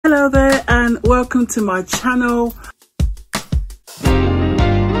Hello there and welcome to my channel.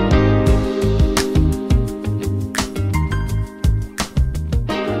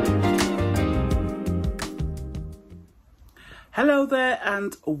 Hello there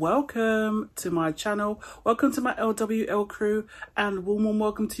and welcome to my channel. Welcome to my LWL crew and warm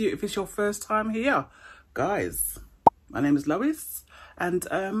welcome to you if it's your first time here. Guys, my name is Loise and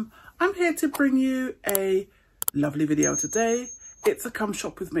I'm here to bring you a lovely video today. It's a come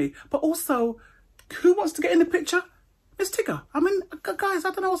shop with me, but also who wants to get in the picture? Miss Tigger. I mean, guys, I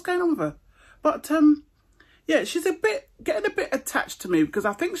don't know what's going on with her, but yeah, she's getting a bit attached to me because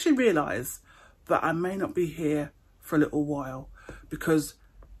I think she realised that I may not be here for a little while because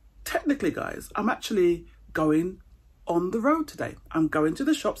technically, guys, I'm actually going on the road today. I'm going to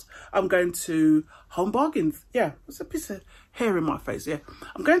the shops. I'm going to Home Bargains. Yeah, there's a piece of hair in my face. Yeah,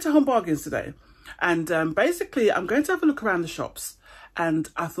 I'm going to Home Bargains today. And basically, I'm going to have a look around the shops. And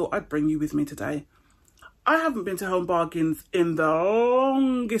I thought I'd bring you with me today. I haven't been to Home Bargains in the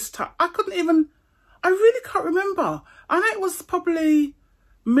longest time. I really can't remember. I know it was probably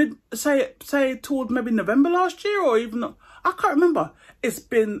say toward maybe November last year or even, I can't remember. It's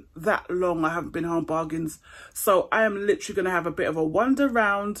been that long I haven't been Home Bargains. So I am literally going to have a bit of a wander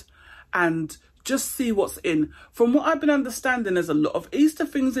around and just see what's in. From what I've been understanding, there's a lot of Easter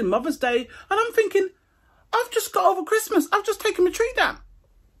things in, Mother's Day. And I'm thinking, I've just got over Christmas. I've just taken my tree down.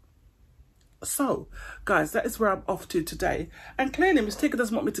 So, guys, that is where I'm off to today. And clearly, Miss Tigger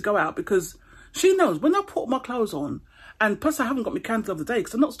doesn't want me to go out because she knows when I put my clothes on, and plus I haven't got my candle of the day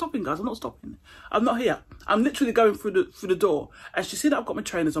because I'm not stopping, guys. I'm not stopping. I'm not here. I'm literally going through the door. And she see that I've got my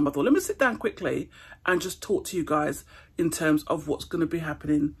trainers on. I thought, let me sit down quickly and just talk to you guys in terms of what's going to be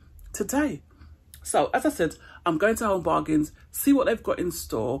happening today. So, as I said, I'm going to Home Bargains, see what they've got in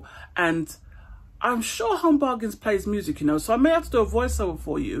store. And I'm sure Home Bargains plays music, you know, so I may have to do a voiceover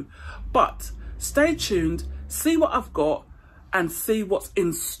for you. But stay tuned, see what I've got and see what's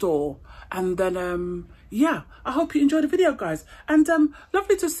in store. And then, yeah, I hope you enjoy the video, guys. And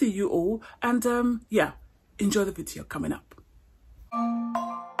lovely to see you all. And yeah, enjoy the video coming up.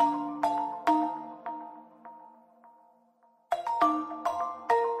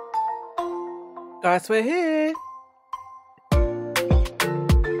 Guys, we're here.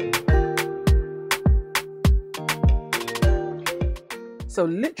 So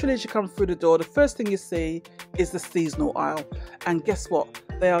literally as you come through the door, the first thing you see is the seasonal aisle. And guess what?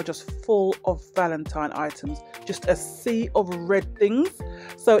 They are just full of Valentine items. Just a sea of red things.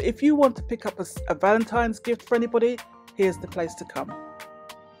 So if you want to pick up a Valentine's gift for anybody, here's the place to come.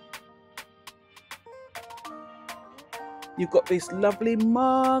 You've got this lovely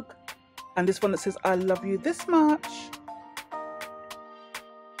mug. And this one that says, I love you this much.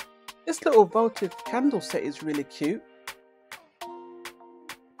 This little votive candle set is really cute.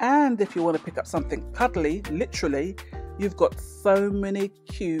 And if you want to pick up something cuddly, literally, you've got so many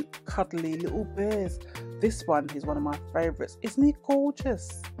cute, cuddly little bears. This one is one of my favourites. Isn't he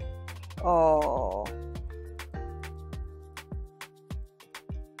gorgeous? Oh.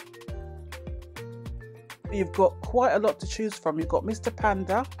 You've got quite a lot to choose from. You've got Mr.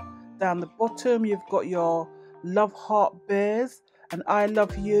 Panda. Down the bottom, you've got your Love Heart Bears and I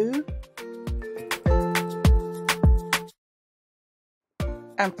Love You.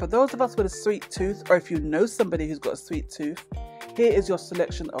 And for those of us with a sweet tooth, or if you know somebody who's got a sweet tooth, here is your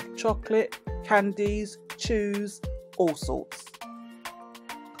selection of chocolate, candies, chews, all sorts.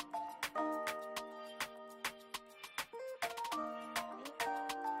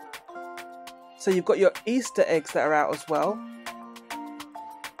 So you've got your Easter eggs that are out as well.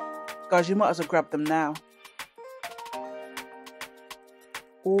 Guys, you might as well grab them now.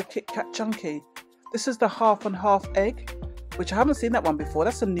 All Kit Kat Chunky. This is the half and half egg, which I haven't seen that one before.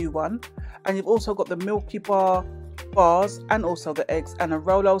 That's a new one. And you've also got the Milky Bar bars and also the eggs and a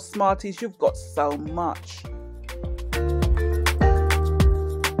Rolo Smarties. You've got so much.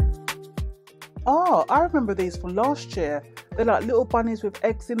 Oh, I remember these from last year. They're like little bunnies with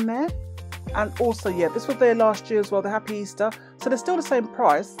eggs in there. And also, yeah, this was there last year as well, the Happy Easter. So they're still the same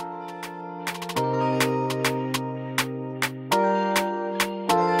price.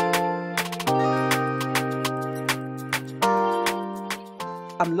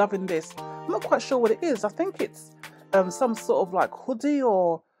 I'm loving this. I'm not quite sure what it is. I think it's some sort of like hoodie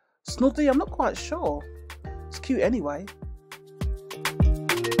or snuddy. I'm not quite sure. It's cute anyway.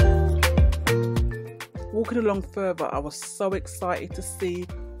 Walking along further, I was so excited to see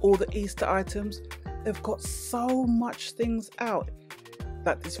all the Easter items. They've got so much things out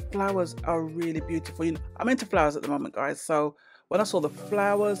that these flowers are really beautiful. You know, I'm into flowers at the moment, guys. So when I saw the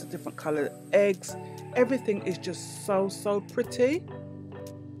flowers, the different coloured eggs, everything is just so pretty.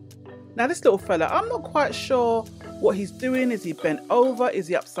 Now this little fella, I'm not quite sure what he's doing. Is he bent over? Is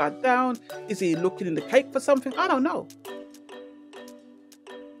he upside down? Is he looking in the cake for something? I don't know.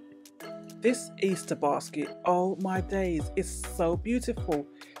 This Easter basket, oh my days, it's so beautiful.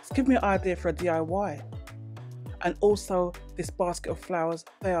 It's given me an idea for a DIY. And also this basket of flowers,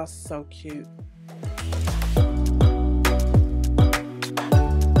 they are so cute.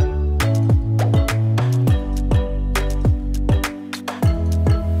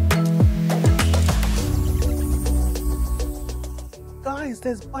 Guys,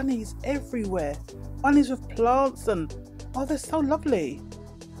 there's bunnies everywhere. Bunnies with plants and, oh, they're so lovely.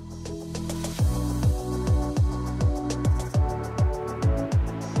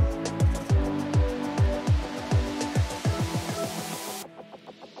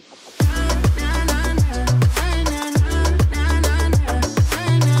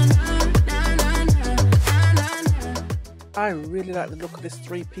 I really like the look of this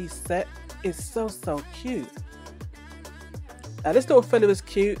three-piece set. It's so cute. Now this little fellow is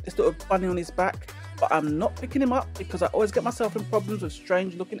cute, this little bunny on his back, but I'm not picking him up because I always get myself in problems with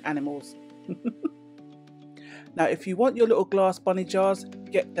strange looking animals. Now if you want your little glass bunny jars,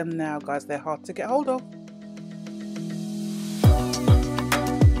 get them now guys, they're hard to get hold of.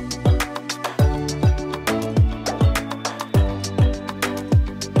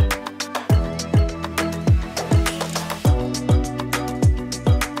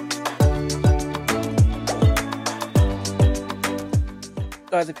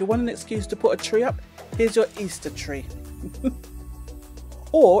 Guys, if you want an excuse to put a tree up, here's your Easter tree.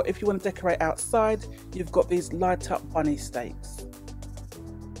 Or if you want to decorate outside, you've got these light up bunny stakes.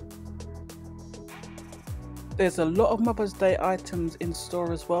 There's a lot of Mother's Day items in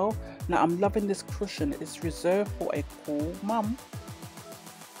store as well. Now I'm loving this cushion, it's reserved for a cool mum.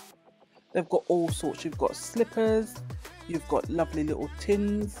 They've got all sorts, you've got slippers, you've got lovely little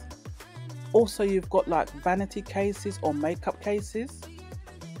tins. Also you've got like vanity cases or makeup cases.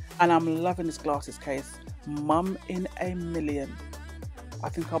 And I'm loving this glasses case, Mum in a Million. I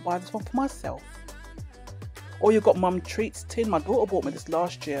think I'll buy this one for myself. Or you've got Mum Treats tin. My daughter bought me this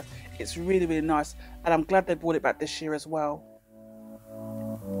last year. It's really nice. And I'm glad they brought it back this year as well.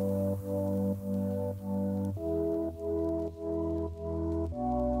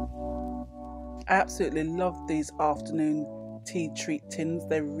 I absolutely love these afternoon tea treat tins.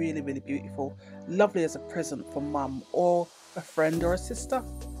 They're really beautiful. Lovely as a present for Mum or a friend or a sister.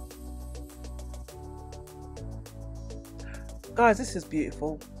 Guys, this is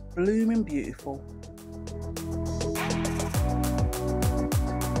beautiful, blooming beautiful.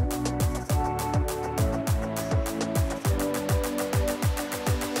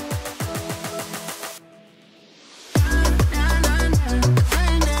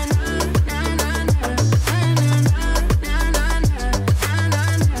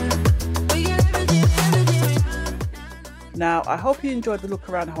 Now, I hope you enjoyed the look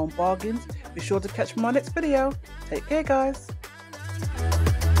around home bargains. Be sure to catch my next video. Take care, guys.